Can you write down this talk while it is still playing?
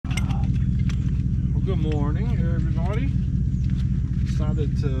Good morning, everybody.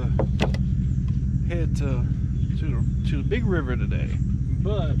 Decided to head to the big river today,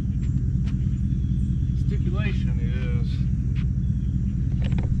 but stipulation is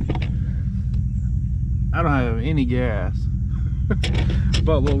I don't have any gas.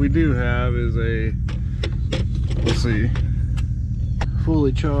 But what we do have is a, let's see,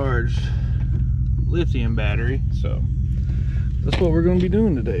 fully charged lithium battery. So that's what we're going to be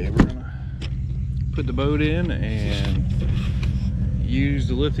doing today. We're going to put the boat in and use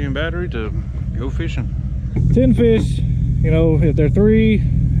the lithium battery to go fishing. 10 fish, you know, if they're 3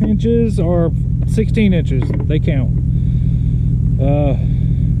 inches or 16 inches, they count.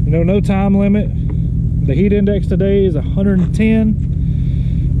 You know, no time limit. The heat index today is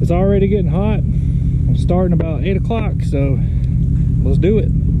 110. It's already getting hot. I'm starting about 8 o'clock, so let's do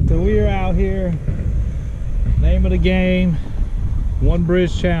it. So we are out here. Name of the game, one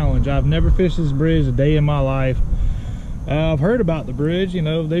bridge challenge. I've never fished this bridge a day in my life. I've heard about the bridge, you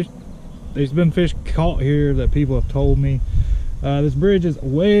know, there's been fish caught here that people have told me. This bridge is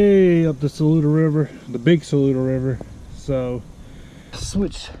way up the Saluda River, the big Saluda River. So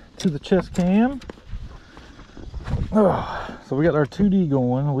switch to the chest cam. So we got our 2D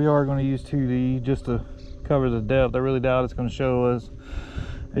going. We are going to use 2D just to cover the depth. I really doubt it's going to show us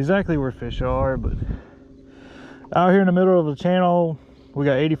exactly where fish are, but out here in the middle of the channel, we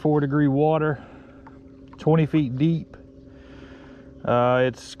got 84-degree water, 20 feet deep.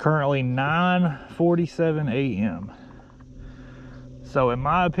 It's currently 9:47 a.m. So in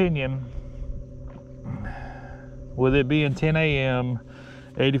my opinion, with it being 10 a.m.,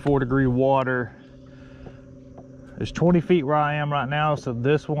 84-degree water, it's 20 feet where I am right now. So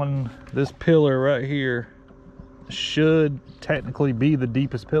this pillar right here should technically be the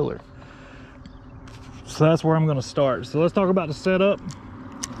deepest pillar. So that's where I'm going to start. So let's talk about the setup.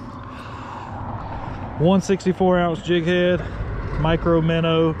 164-ounce jig head, micro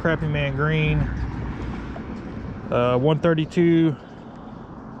minnow, crappie man green, 132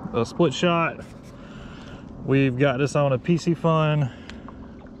 split shot. We've got this on a PC Fun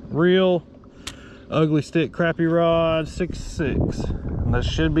reel, ugly stick crappie rod, 6'6". And that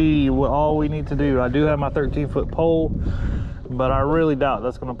should be all we need to do. I do have my 13-foot pole, but I really doubt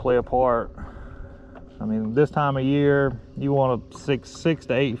that's going to play a part. I mean, this time of year, you want a 6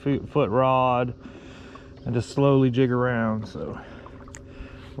 to 8 foot rod and just slowly jig around. So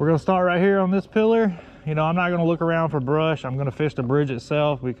we're gonna start right here on this pillar. You know, I'm not gonna look around for brush. I'm gonna fish the bridge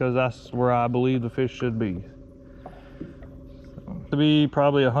itself because that's where I believe the fish should be. To be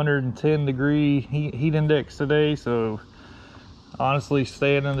probably 110-degree heat index today, so honestly,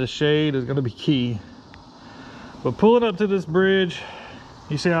 staying in the shade is gonna be key. But pulling up to this bridge,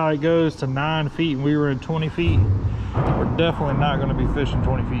 you see how it goes to 9 feet and we were in 20 feet. We're definitely not going to be fishing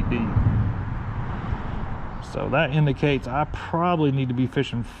 20 feet deep. So that indicates I probably need to be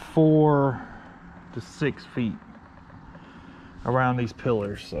fishing 4 to 6 feet around these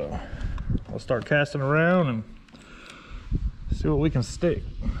pillars. So I'll start casting around and see what we can stick.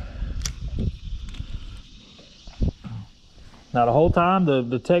 Now the whole time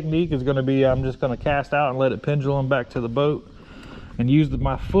the technique is going to be I'm just going to cast out and let it pendulum back to the boat and use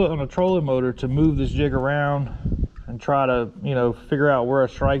my foot on a trolling motor to move this jig around and try to, you know, figure out where a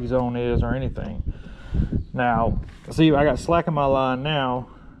strike zone is or anything. Now, see, I got slack in my line now,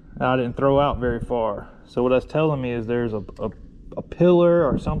 and I didn't throw out very far. So what that's telling me is there's a pillar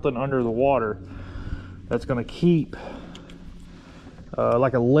or something under the water that's going to keep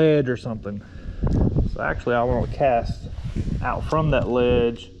like a ledge or something. So actually, I want to cast out from that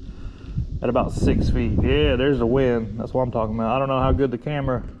ledge at about 6 feet. Yeah, there's the wind. That's what I'm talking about. I don't know how good the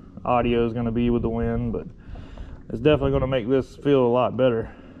camera audio is going to be with the wind, but it's definitely going to make this feel a lot better.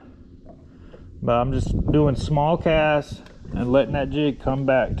 But I'm just doing small casts and letting that jig come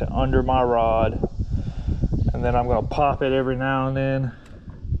back to under my rod. And then I'm going to pop it every now and then.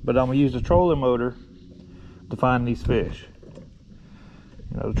 But I'm going to use the trolling motor to find these fish.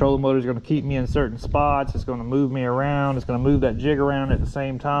 You know, the trolling motor is going to keep me in certain spots. It's going to move me around. It's going to move that jig around at the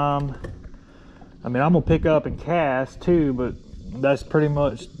same time. I mean, I'm going to pick up and cast too, but that's pretty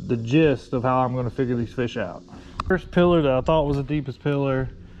much the gist of how I'm going to figure these fish out. First pillar that I thought was the deepest pillar,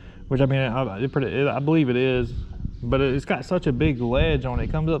 which I mean, I believe it is, but it's got such a big ledge on it.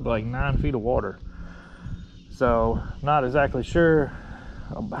 It comes up to like 9 feet of water. So not exactly sure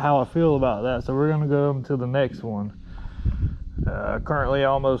how I feel about that. So we're going to go to the next one. Currently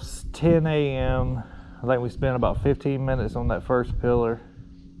almost 10 a.m. I think we spent about 15 minutes on that first pillar.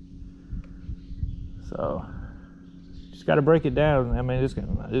 So just got to break it down. I mean,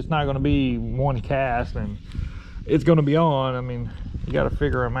 it's not going to be one cast and it's going to be on. I mean, you got to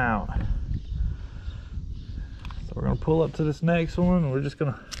figure them out. So we're gonna pull up to this next one and we're just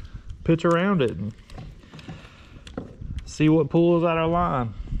gonna pitch around it and see what pulls out our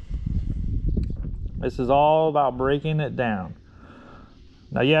line. This is all about breaking it down.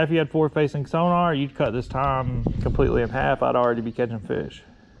 Now, yeah, if you had forward facing sonar, you'd cut this time completely in half. I'd already be catching fish.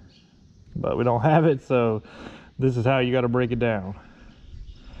 But we don't have it, so this is how you got to break it down.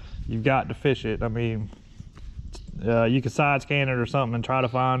 You've got to fish it. I mean, you could side scan it or something and try to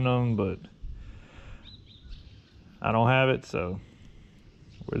find them, but I don't have it, so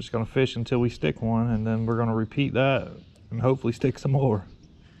we're just gonna fish until we stick one, and then we're gonna repeat that and hopefully stick some more.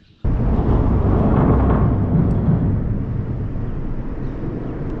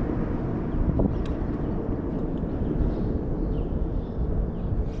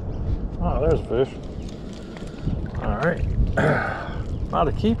 Oh, there's a fish. All right. Not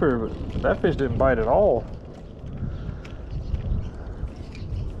a keeper, but that fish didn't bite at all.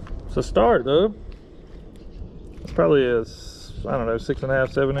 It's a start, though. It's probably a, I don't know,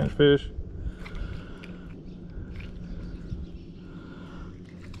 6.5, 7 inch fish.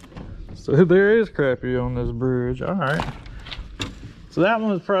 So there is crappie on this bridge. All right. So that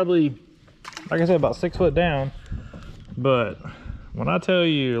one was probably, like I said, about 6 foot down. But when I tell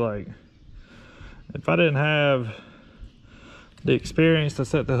you, like, if I didn't have the experience to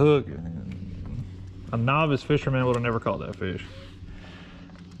set the hook, a novice fisherman would have never caught that fish,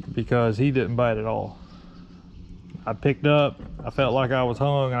 because he didn't bite at all. I picked up, I felt like I was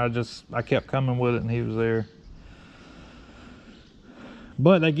hung, and I kept coming with it, and he was there.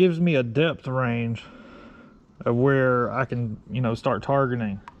 But that gives me a depth range of where I can, you know, start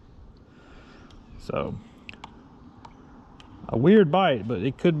targeting. So a weird bite, but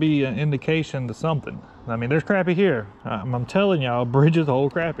it could be an indication to something. I mean, there's crappie here. I'm telling y'all, bridges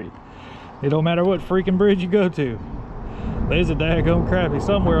hold crappie. It don't matter what freaking bridge you go to. There's a daggone crappie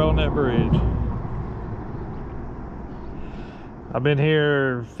somewhere on that bridge. I've been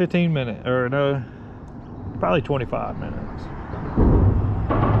here 15 minutes, or no, probably 25 minutes.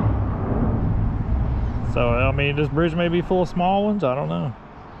 So, I mean, this bridge may be full of small ones, I don't know.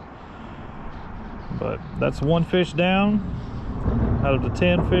 But that's 1 fish down out of the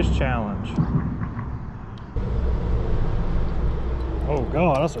 10 fish challenge. Oh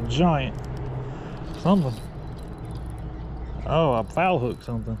God, that's a giant. Something. Oh, I foul hooked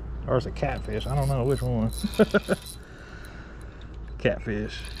something. Or it's a catfish, I don't know which one.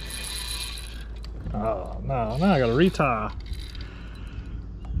 Catfish. Oh no, now I gotta retie.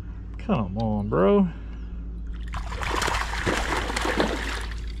 Come on, bro.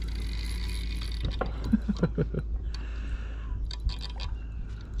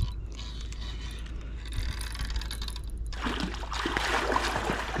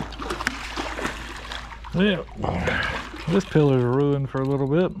 Yeah, this pillar's ruined for a little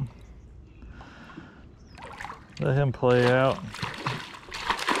bit. Let him play out.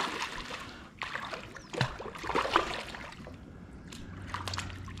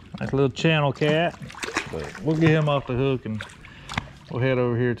 Nice little channel cat, but we'll get him off the hook and we'll head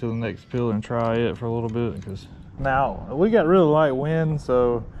over here to the next pillar and try it for a little bit. Because now we got really light wind,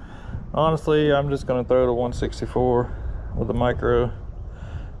 so honestly I'm just going to throw the 164 with the micro.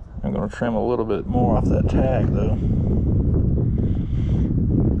 I'm going to trim a little bit more off that tag though.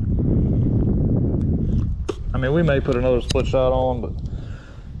 I mean, we may put another split shot on, but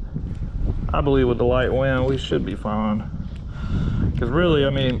I believe with the light wind we should be fine. Because really, I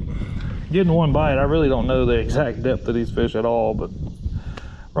mean, getting one bite, I really don't know the exact depth of these fish at all, but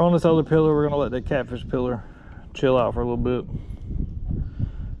we're on this other pillar. We're going to let that catfish pillar chill out for a little bit.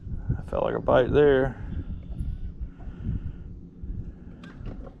 I felt like a bite there.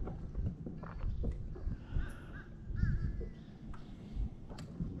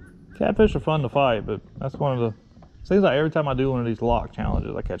 Catfish are fun to fight, but that's one of the, seems like every time I do one of these lock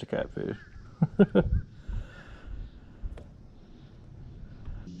challenges, I catch a catfish.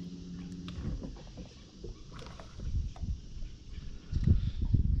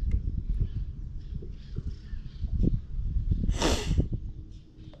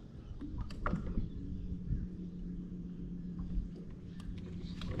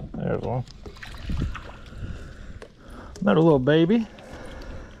 There's one. Another little baby.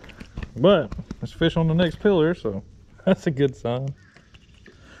 But there's fish on the next pillar, so that's a good sign.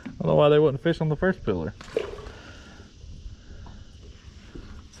 I don't know why they wouldn't fish on the first pillar.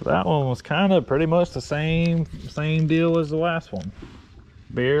 So that one was kind of pretty much the same deal as the last one.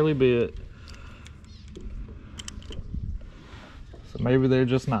 Barely bit. So maybe they're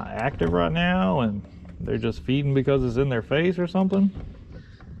just not active right now and they're just feeding because it's in their face or something.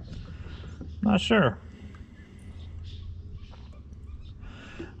 Not sure.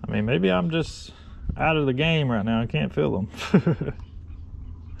 I mean, maybe I'm just out of the game right now. I can't feel them.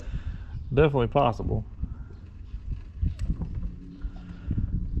 Definitely possible.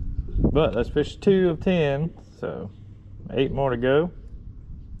 But that's fish 2 of 10, so 8 more to go.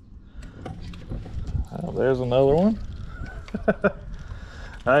 Oh, there's another one.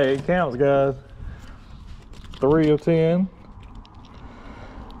 Hey, it counts, guys. 3 of 10.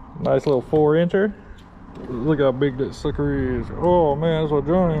 Nice little 4-incher. Look how big that sucker is. Oh man, that's a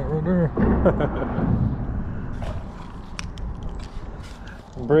giant right there.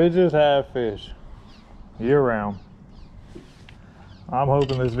 Bridges have fish year round. I'm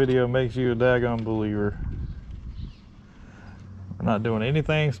hoping this video makes you a daggone believer. We're not doing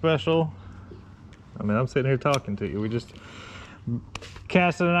anything special. I mean, I'm sitting here talking to you. We just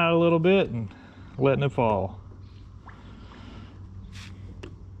casting it out a little bit and letting it fall.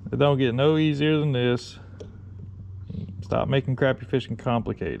 It don't get no easier than this. Stop making crappie fishing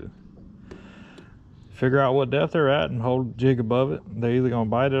complicated. Figure out what depth they're at and hold the jig above it. They're either gonna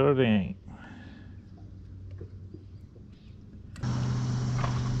bite it or they ain't.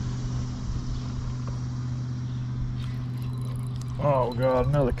 Oh God,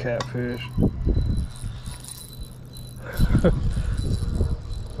 another catfish.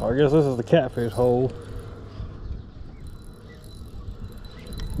 I guess this is the catfish hole.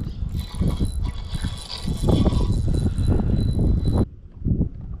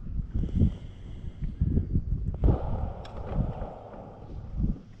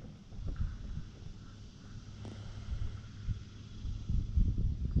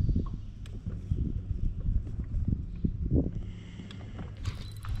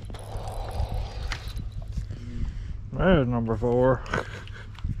 There's number 4.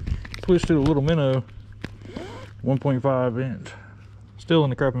 Switched to a little minnow, 1.5 inch. Still in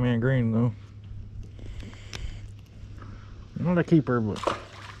the Crappie Man green though. Not a keeper, but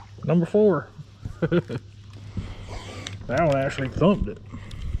number 4. That one actually thumped it.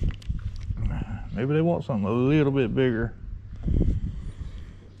 Maybe they want something a little bit bigger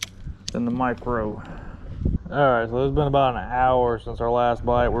than the micro. Alright, so it's been about an hour since our last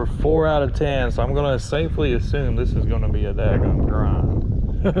bite. We're 4 out of 10, so I'm gonna safely assume this is gonna be a daggone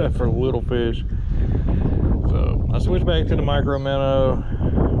grind for little fish. So I switched back to the micro minnow.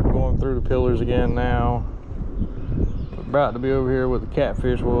 Going through the pillars again now. We're about to be over here where the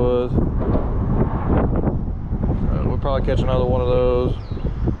catfish was. So we'll probably catch another one of those.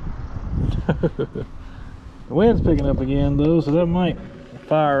 The wind's picking up again though, so that might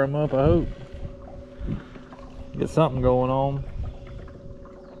fire them up, I hope. Get something going on.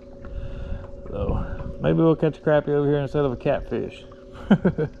 So maybe we'll catch a crappie over here instead of a catfish.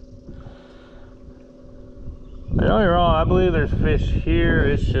 Don't get me wrong, I believe there's fish here.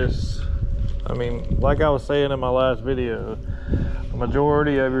 It's just, I mean, like I was saying in my last video, the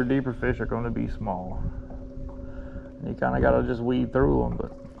majority of your deeper fish are going to be small. You kind of got to just weed through them.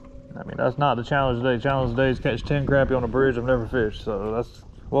 But I mean, that's not the challenge today. Challenge today is catch 10 crappie on a bridge I've never fished. So that's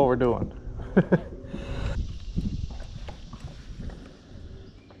what we're doing.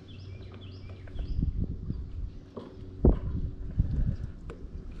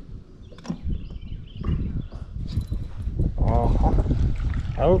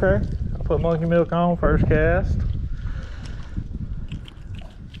 Okay, I'll put monkey milk on first cast.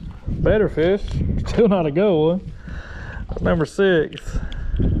 Better fish, still not a good one. Number 6.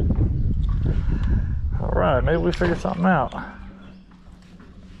 All right, maybe we figure something out.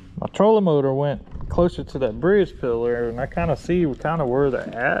 My trolling motor went closer to that bridge pillar, and I kind of see where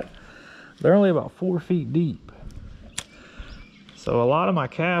they're at. They're only about 4 feet deep. So a lot of my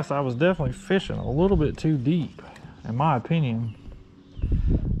casts, I was definitely fishing a little bit too deep, in my opinion.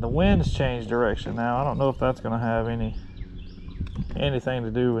 The wind's changed direction now. I don't know if that's going to have anything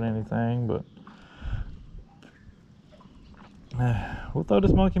to do with anything, but we'll throw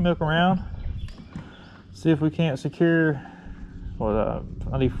this monkey milk around. See if we can't secure. What?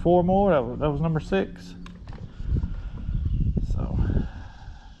 I need 4 more. That was number 6. So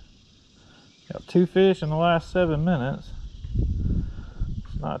got 2 fish in the last 7 minutes.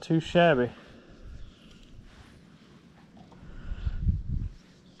 It's not too shabby.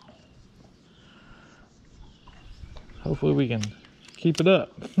 Hopefully we can keep it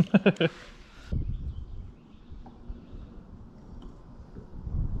up.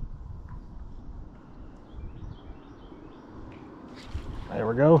 There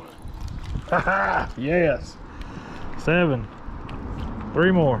we go. Yes. 7.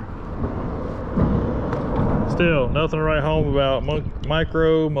 3 more. Still nothing to write home about.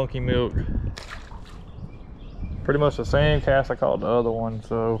 Micro monkey milk. Pretty much the same cast I caught the other one,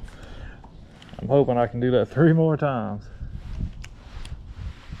 so I'm hoping I can do that 3 more times.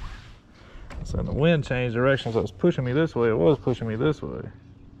 So the wind changed direction, so it was pushing me this way. It was pushing me this way.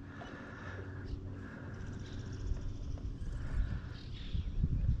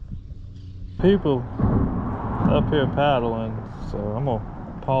 People up here paddling, so I'm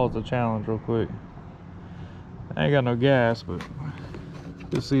gonna pause the challenge real quick. I ain't got no gas, but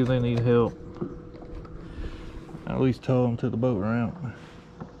just see if they need help. At least tow them to the boat ramp.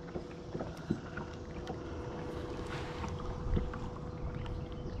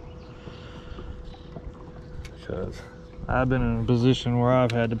 Because I've been in a position where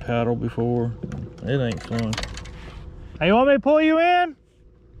I've had to paddle before. It ain't fun. Hey, you want me to pull you in?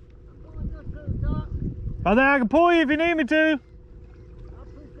 I think I can pull you if you need me to. I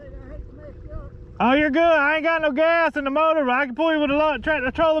appreciate it. I hate to mess you up. Oh, you're good. I ain't got no gas in the motor, but I can pull you with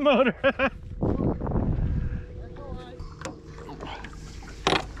a trolling motor. That's all right.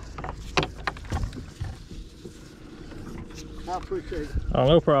 I appreciate it. Oh,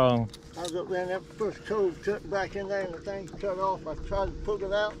 no problem. I was up there in that first cove, took back in there, and the thing cut off. I tried to pull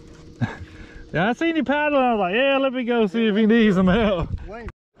it out. Yeah, I seen you paddling. I was like, yeah, let me go see if he needs some help. Wayne.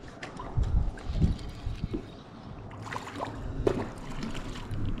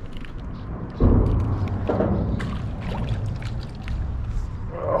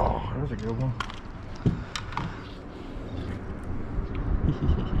 Oh, there's a good one.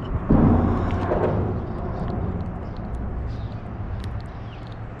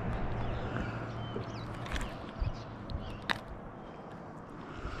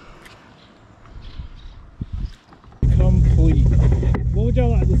 Complete. What would y'all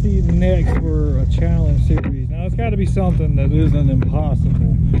like to see next for a challenge series? Now it's got to be something that isn't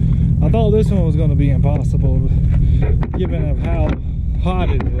impossible. I thought this one was going to be impossible given of how hot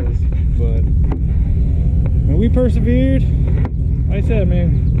it is, but when we persevered, like I said,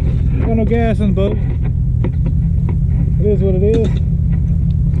 man, got no gas in the boat. It is what it is.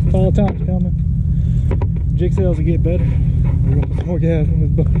 Fall time's coming. Jigsaws will get better. We're gonna put some more gas in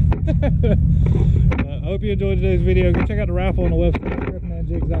this boat. I hope you enjoyed today's video. Go check out the raffle on the website,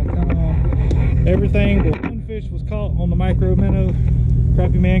 crappiemanjigs.com. Everything but one fish was caught on the micro minnow,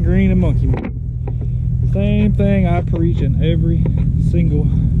 crappie man green, and monkey minnow. The same thing I preach in every single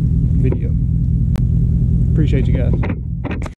video. Appreciate you guys.